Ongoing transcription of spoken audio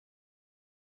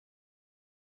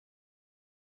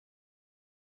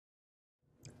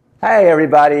Hey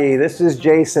everybody, this is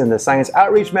Jason, the Science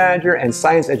Outreach Manager and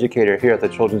Science Educator here at the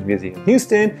Children's Museum in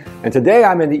Houston. And today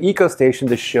I'm in the Eco Station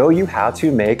to show you how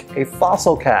to make a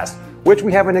fossil cast, which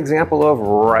we have an example of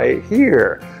right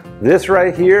here. This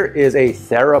right here is a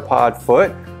theropod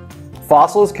foot.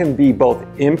 Fossils can be both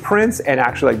imprints and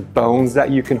actually like bones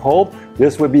that you can hold.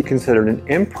 This would be considered an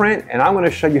imprint, and I'm going to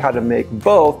show you how to make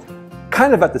both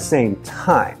kind of at the same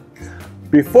time.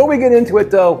 Before we get into it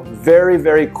though,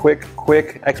 very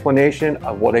quick explanation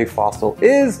of what a fossil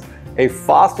is. A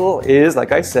fossil is,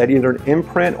 like I said, either an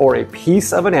imprint or a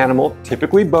piece of an animal,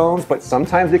 typically bones, but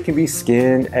sometimes it can be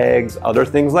skin, eggs, other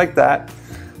things like that,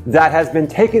 that has been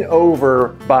taken over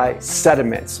by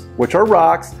sediments, which are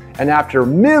rocks, and after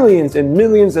millions and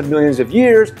millions of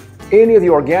years, any of the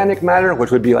organic matter,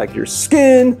 which would be like your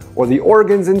skin or the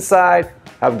organs inside,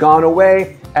 have gone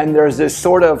away, and there's this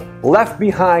sort of left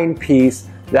behind piece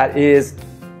that is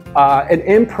an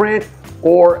imprint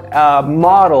or a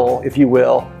model, if you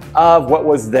will, of what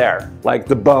was there, like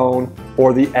the bone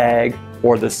or the egg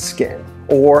or the skin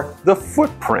or the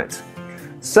footprint.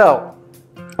 So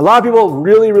a lot of people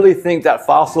really think that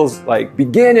fossils like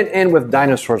begin and end with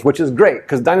dinosaurs, which is great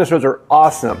because dinosaurs are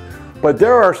awesome. But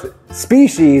there are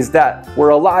species that were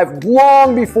alive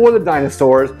long before the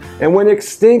dinosaurs and went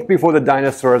extinct before the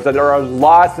dinosaurs that there are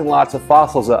lots and lots of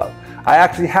fossils of. I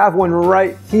actually have one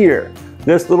right here.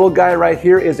 This little guy right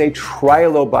here is a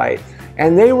trilobite,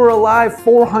 and they were alive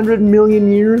 400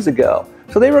 million years ago.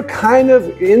 So they were kind of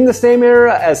in the same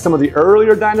era as some of the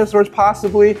earlier dinosaurs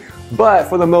possibly, but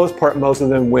for the most part, most of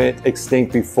them went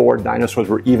extinct before dinosaurs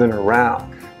were even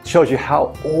around. Shows you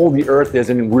how old the Earth is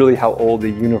and really how old the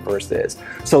universe is.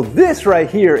 So this right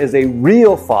here is a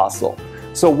real fossil.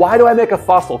 So why do I make a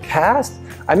fossil cast?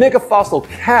 I make a fossil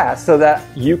cast so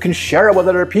that you can share it with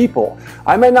other people.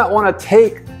 I may not want to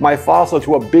take my fossil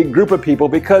to a big group of people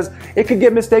because it could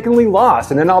get mistakenly lost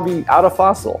and then I'll be out of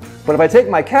fossil. But if I take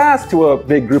my cast to a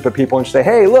big group of people and say,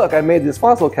 hey, look, I made this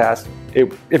fossil cast,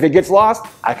 if it gets lost,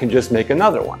 I can just make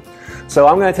another one. So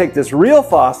I'm going to take this real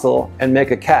fossil and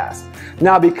make a cast.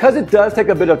 Now, because it does take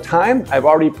a bit of time, I've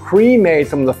already pre-made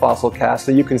some of the fossil casts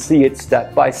so you can see it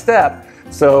step by step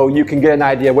so you can get an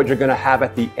idea of what you're going to have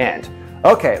at the end.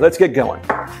 Okay, let's get going.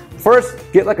 First,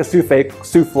 get like a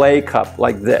souffle cup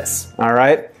like this, all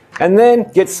right? And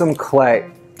then get some clay.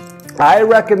 I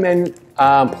recommend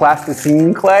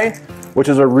plasticine clay, which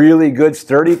is a really good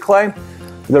sturdy clay.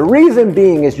 The reason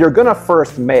being is you're going to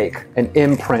first make an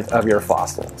imprint of your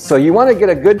fossil. So you want to get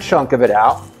a good chunk of it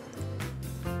out,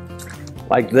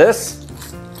 like this,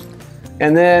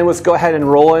 and then let's go ahead and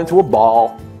roll it into a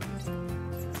ball.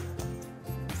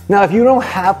 Now, if you don't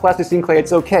have plasticine clay,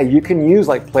 it's okay. You can use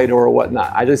like Play-Doh or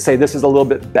whatnot. I just say this is a little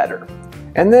bit better.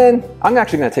 And then I'm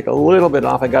actually going to take a little bit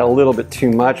off. I got a little bit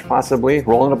too much, possibly.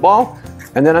 Roll in a ball.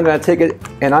 And then I'm going to take it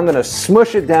and I'm going to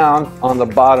smush it down on the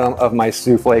bottom of my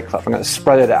souffle cup. I'm going to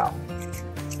spread it out.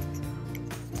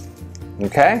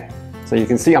 Okay? So you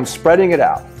can see I'm spreading it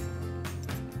out.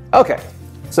 Okay,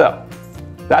 so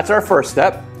that's our first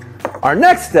step. Our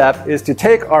next step is to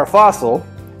take our fossil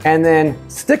and then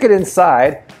stick it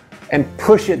inside and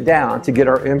push it down to get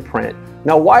our imprint.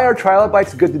 Now, why are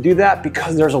trilobites good to do that?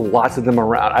 Because there's lots of them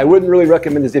around. I wouldn't really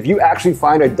recommend this. If you actually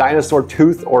find a dinosaur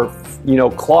tooth or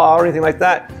claw or anything like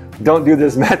that, don't do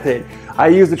this method. I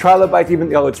use the trilobites even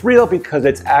though it's real because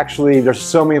it's actually, there's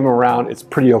so many of them around, it's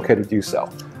pretty okay to do so.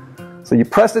 So you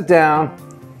press it down,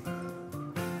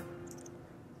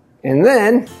 and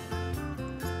then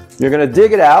you're gonna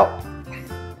dig it out,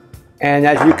 and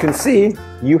as you can see,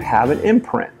 you have an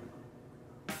imprint.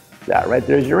 That right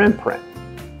there's your imprint.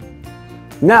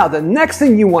 Now, the next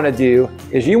thing you want to do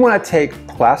is you want to take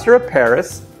plaster of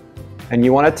Paris and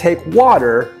you want to take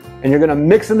water and you're going to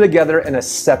mix them together in a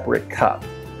separate cup.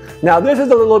 Now, this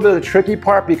is a little bit of the tricky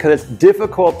part because it's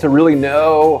difficult to really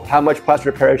know how much plaster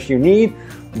of Paris you need,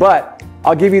 but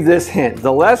I'll give you this hint.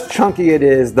 The less chunky it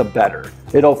is, the better.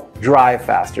 It'll dry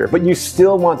faster, but you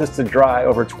still want this to dry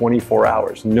over 24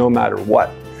 hours, no matter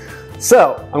what.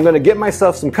 So I'm going to get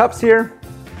myself some cups here,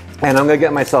 and I'm going to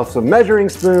get myself some measuring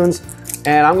spoons,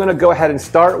 and I'm going to go ahead and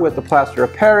start with the plaster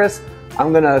of Paris.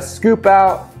 I'm going to scoop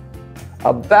out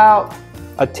about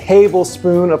a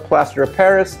tablespoon of plaster of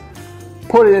Paris,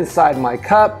 put it inside my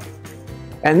cup,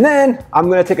 and then I'm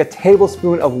going to take a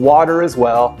tablespoon of water as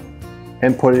well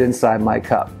and put it inside my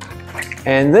cup.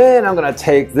 And then I'm going to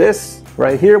take this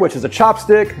right here, which is a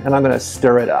chopstick, and I'm going to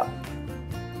stir it up.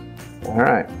 All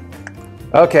right.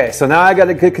 Okay, so now I got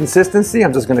a good consistency.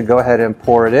 I'm just going to go ahead and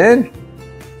pour it in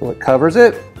so it covers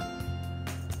it.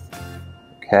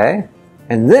 Okay,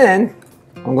 and then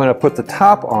I'm going to put the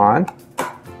top on,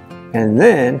 and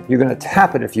then you're going to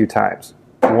tap it a few times.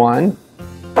 1,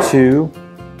 2,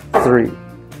 3.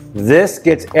 This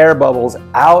gets air bubbles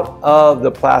out of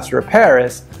the plaster of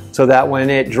Paris so that when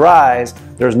it dries,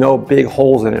 there's no big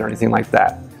holes in it or anything like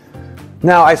that.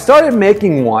 Now, I started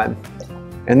making one,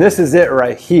 and this is it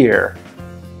right here.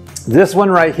 This one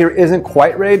right here isn't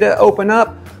quite ready to open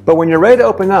up, but when you're ready to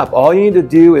open up, all you need to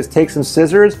do is take some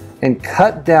scissors and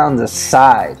cut down the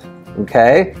side,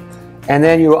 okay? And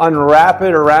then you unwrap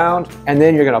it around, and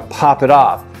then you're gonna pop it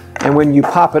off. And when you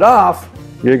pop it off,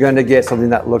 you're gonna get something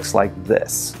that looks like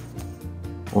this.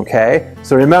 Okay,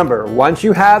 so remember, once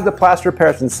you have the plaster of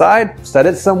Paris inside, set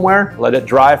it somewhere, let it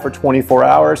dry for 24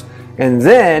 hours, and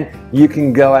then you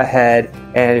can go ahead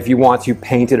and if you want to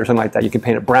paint it or something like that, you can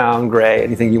paint it brown, gray,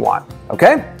 anything you want,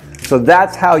 okay? So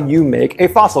that's how you make a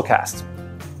fossil cast.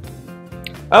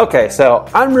 Okay, so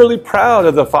I'm really proud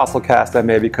of the fossil cast I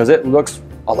made because it looks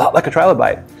a lot like a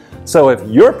trilobite. So if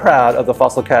you're proud of the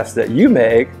fossil cast that you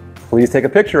make, please take a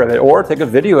picture of it or take a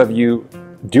video of you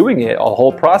doing it, a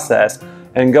whole process,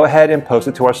 and go ahead and post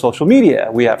it to our social media.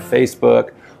 We have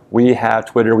Facebook, we have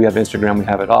Twitter, we have Instagram, we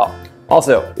have it all.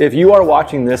 Also, if you are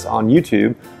watching this on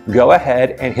YouTube, go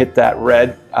ahead and hit that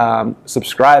red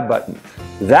subscribe button.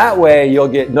 That way you'll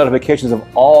get notifications of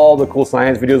all the cool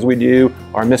science videos we do,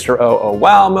 our Mr. Oh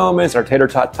Wow moments, our Tater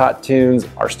Tot Tot tunes,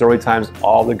 our story times,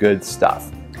 all the good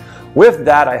stuff. With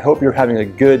that, I hope you're having a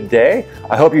good day.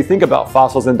 I hope you think about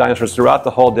fossils and dinosaurs throughout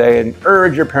the whole day and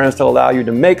urge your parents to allow you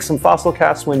to make some fossil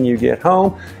casts when you get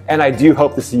home. And I do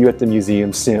hope to see you at the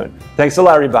museum soon. Thanks a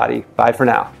lot, everybody. Bye for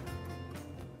now.